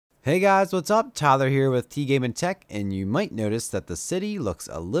Hey guys, what's up? Tyler here with T-Game and Tech, and you might notice that the city looks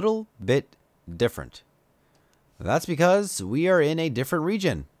a little bit different. That's because we are in a different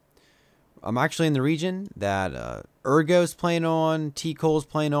region. I'm actually in the region that Ergo's playing on, T-Cole's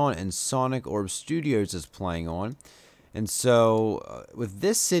playing on, and Sonic Orb Studios is playing on. And so with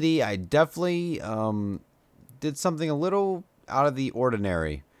this city, I definitely did something a little out of the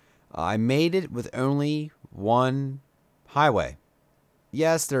ordinary. I made it with only one highway.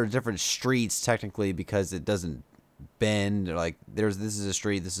 Yes, there are different streets technically because it doesn't bend. Like this is a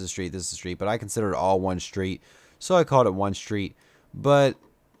street, this is a street, this is a street, but I consider it all one street, so I called it one street. But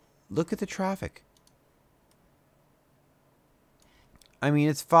look at the traffic. I mean,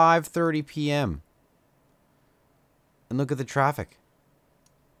 it's 5:30 p.m. and look at the traffic.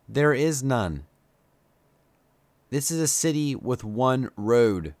 There is none. This is a city with one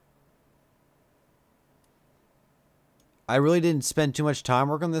road. I really didn't spend too much time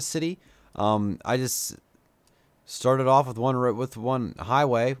working on this city. I just started off with one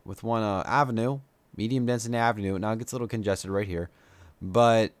highway, with one avenue, medium density avenue. Now it gets a little congested right here,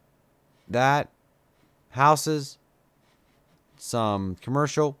 but that houses, some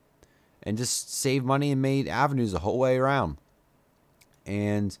commercial, and just saved money and made avenues the whole way around.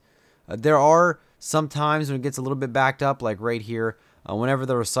 And there are some times when it gets a little bit backed up, like right here, whenever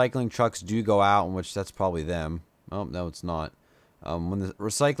the recycling trucks do go out, in which that's probably them. Oh, no, it's not. When the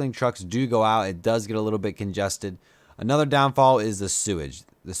recycling trucks do go out, it does get a little bit congested. Another downfall is the sewage.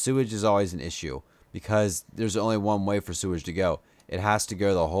 The sewage is always an issue because there's only one way for sewage to go. It has to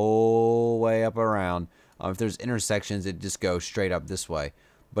go the whole way up around. If there's intersections, it just goes straight up this way.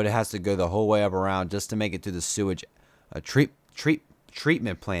 But it has to go the whole way up around just to make it to the sewage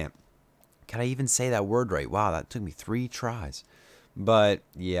treatment plant. Can I even say that word right? Wow, that took me 3 tries. But,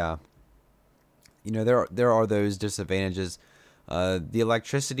 yeah. You know, there are those disadvantages. The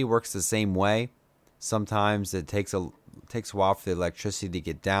electricity works the same way. Sometimes it takes a while for the electricity to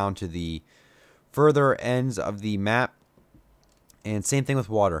get down to the further ends of the map. And same thing with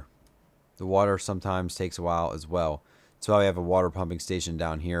water. The water sometimes takes a while as well. That's why we have a water pumping station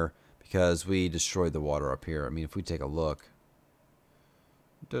down here, because we destroyed the water up here. I mean, if we take a look.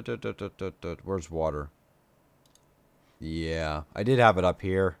 Where's water? Yeah, I did have it up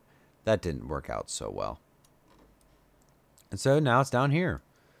here. That didn't work out so well. And so now it's down here.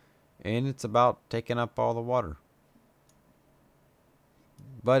 And it's about taking up all the water.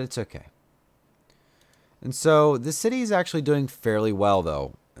 But it's okay. And so the city is actually doing fairly well,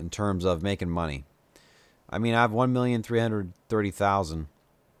 though, in terms of making money. I mean, I have 1,330,000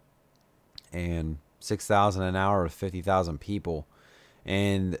 and 6,000 an hour with 50,000 people.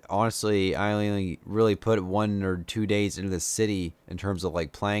 And honestly, I only really put 1 or 2 days into the city in terms of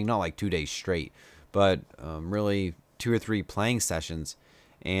like playing, not like 2 days straight, but really 2 or 3 playing sessions,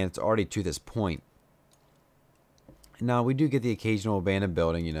 and it's already to this point. Now we do get the occasional abandoned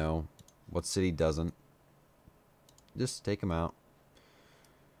building, you know, what city doesn't? Just take them out.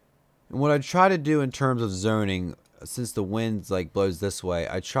 And what I try to do in terms of zoning, since the wind like blows this way,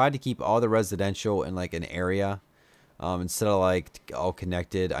 I try to keep all the residential in like an area. Instead of like all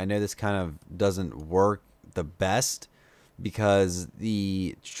connected. I know this kind of doesn't work the best because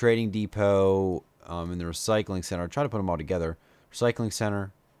the trading depot and the recycling center, I try to put them all together. Recycling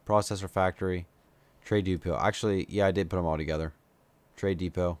center, processor factory, trade depot. Actually, yeah, I did put them all together. Trade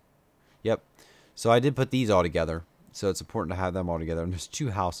depot. Yep. So I did put these all together. So it's important to have them all together. And there's 2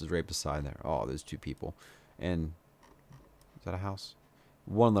 houses right beside there. Oh, there's 2 people. And is that a house?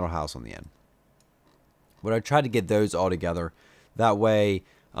 1 little house on the end. But I tried to get those all together. That way,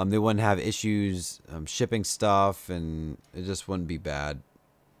 they wouldn't have issues shipping stuff, and it just wouldn't be bad.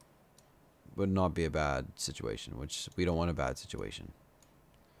 Would not be a bad situation, which we don't want a bad situation.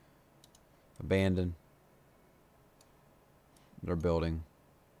 Abandoned. They're building.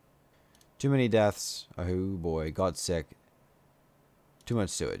 Too many deaths. Oh boy, got sick. Too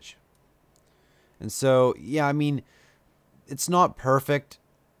much sewage. And so, yeah, I mean, it's not perfect.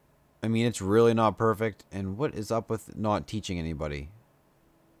 I mean, it's really not perfect. And what is up with not teaching anybody?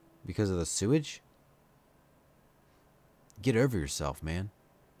 Because of the sewage? Get over yourself, man.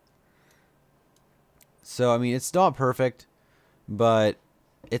 So, I mean, it's not perfect, but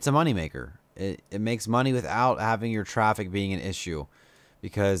it's a moneymaker. It makes money without having your traffic being an issue.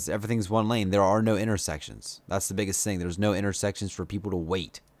 Because everything's one lane. There are no intersections. That's the biggest thing. There's no intersections for people to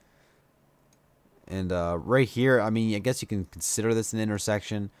wait. And right here, I mean, I guess you can consider this an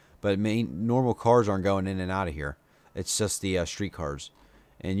intersection. But normal cars aren't going in and out of here. It's just the street cars.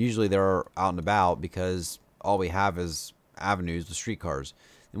 And usually they're out and about because all we have is avenues with street cars.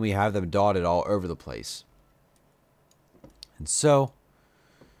 And we have them dotted all over the place. And so,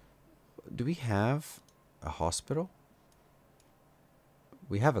 Do we have a hospital?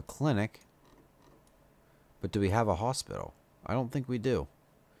 We have a clinic. But do we have a hospital? I don't think we do.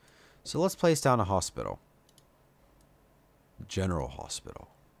 So let's place down a hospital. General hospital.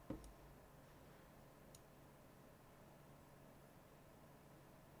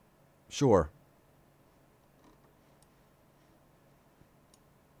 Sure.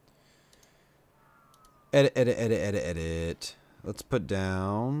 Edit, edit, edit, edit, edit. Let's put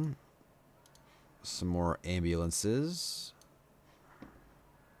down some more ambulances.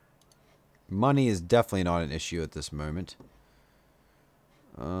 Money is definitely not an issue at this moment.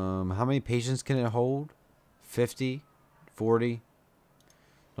 How many patients can it hold? 50? 40?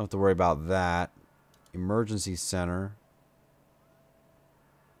 Don't have to worry about that. Emergency center.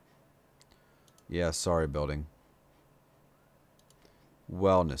 Yeah, sorry, building.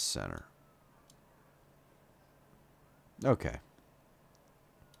 Wellness center. Okay.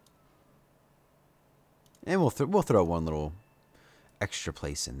 And we'll throw one little extra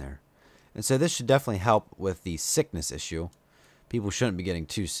place in there. And so this should definitely help with the sickness issue. People shouldn't be getting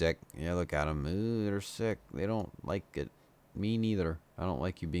too sick. Yeah, look at them. Ooh, they're sick. They don't like it. Me neither. I don't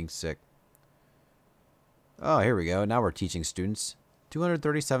like you being sick. Oh, here we go. Now we're teaching students.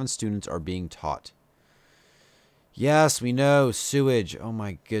 237 students are being taught. Yes, we know. Sewage. Oh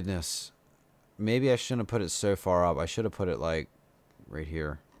my goodness. Maybe I shouldn't have put it so far up. I should have put it like right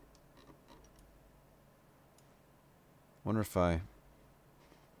here. Wonder if I...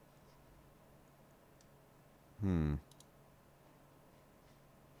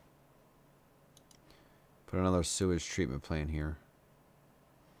 Put another sewage treatment plant here.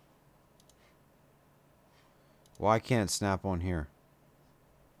 Why can't it snap on here?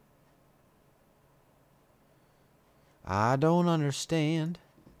 I don't understand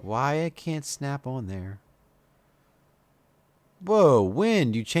why it can't snap on there. Whoa,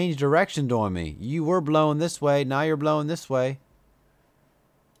 wind, you changed direction on me. You were blowing this way, now you're blowing this way.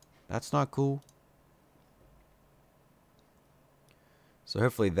 That's not cool. So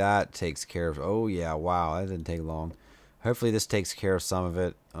hopefully that takes care of... Oh, yeah, wow, that didn't take long. Hopefully this takes care of some of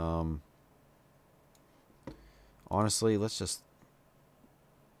it. Honestly, let's just...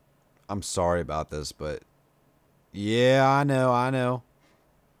 I'm sorry about this, but... Yeah, I know.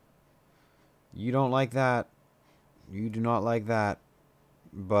 You don't like that. You do not like that.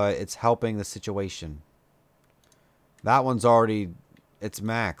 But it's helping the situation. That one's already... It's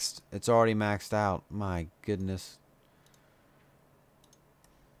maxed. It's already maxed out. My goodness.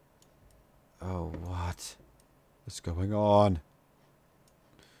 Oh, what is going on?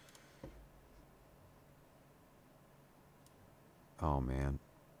 Oh, man.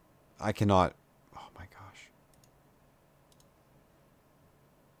 I cannot... Oh, my gosh.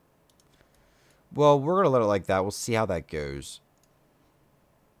 Well, we're going to let it like that. We'll see how that goes.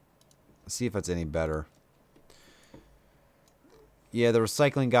 See if it's any better. Yeah, the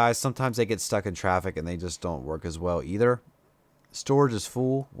recycling guys, sometimes they get stuck in traffic and they just don't work as well either. Storage is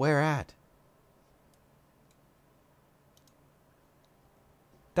full. Where at?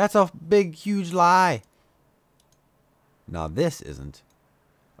 That's a big, huge lie. Now this isn't.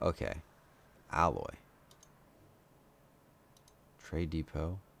 Okay. Alloy. Trade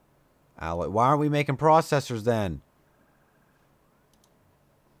depot. Alloy. Why aren't we making processors then?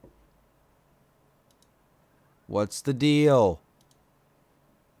 What's the deal?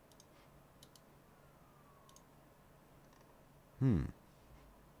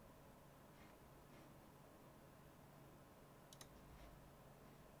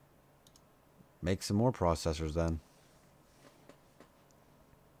 Make some more processors then.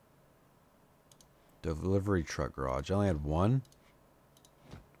 Delivery truck garage. I only had one.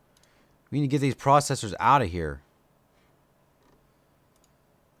 We need to get these processors out of here.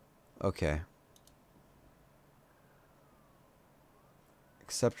 Okay.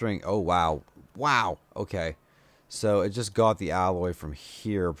 Accepting. Oh, wow. Wow. Okay. So it just got the alloy from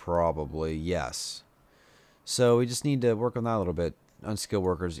here probably. Yes. So we just need to work on that a little bit. Unskilled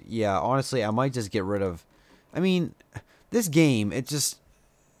workers. Yeah, honestly, I might just get rid of... I mean, this game, it just...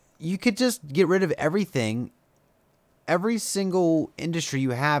 You could just get rid of everything, every single industry you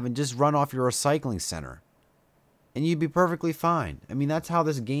have, and just run off your recycling center. And you'd be perfectly fine. I mean, that's how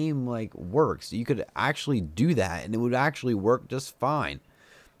this game, like, works. You could actually do that, and it would actually work just fine.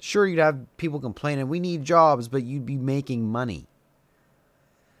 Sure, you'd have people complaining, we need jobs, but you'd be making money.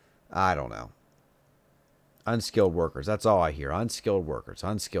 I don't know. Unskilled workers. That's all I hear. Unskilled workers.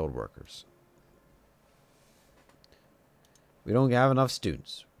 Unskilled workers. We don't have enough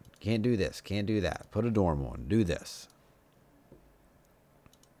students. Can't do this. Can't do that. Put a dorm on. Do this.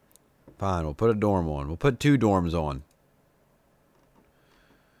 Fine. We'll put a dorm on. We'll put 2 dorms on.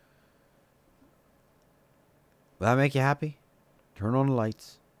 Will that make you happy? Turn on the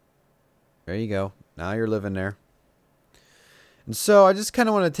lights. There you go. Now you're living there. And so I just kind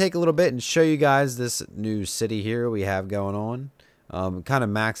of want to take a little bit and show you guys this new city here we have going on. Kind of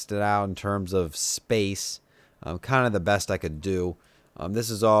maxed it out in terms of space. Kind of the best I could do.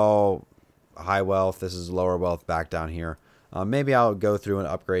 This is all high wealth. This is lower wealth back down here. Maybe I'll go through and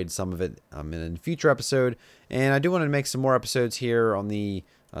upgrade some of it in a future episode. And I do want to make some more episodes here on the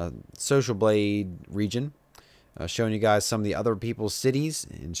Social Blade region. Showing you guys some of the other people's cities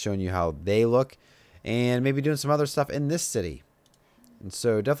and showing you how they look. And maybe doing some other stuff in this city. And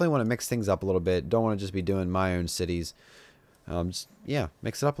so definitely want to mix things up a little bit. Don't want to just be doing my own cities. Yeah,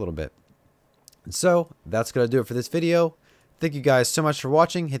 mix it up a little bit. And so that's going to do it for this video. Thank you guys so much for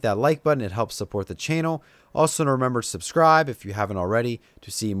watching. Hit that like button. It helps support the channel. Also, remember to subscribe if you haven't already to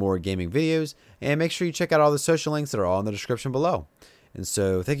see more gaming videos. And make sure you check out all the social links that are all in the description below. And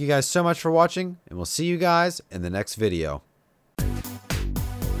so thank you guys so much for watching. And we'll see you guys in the next video.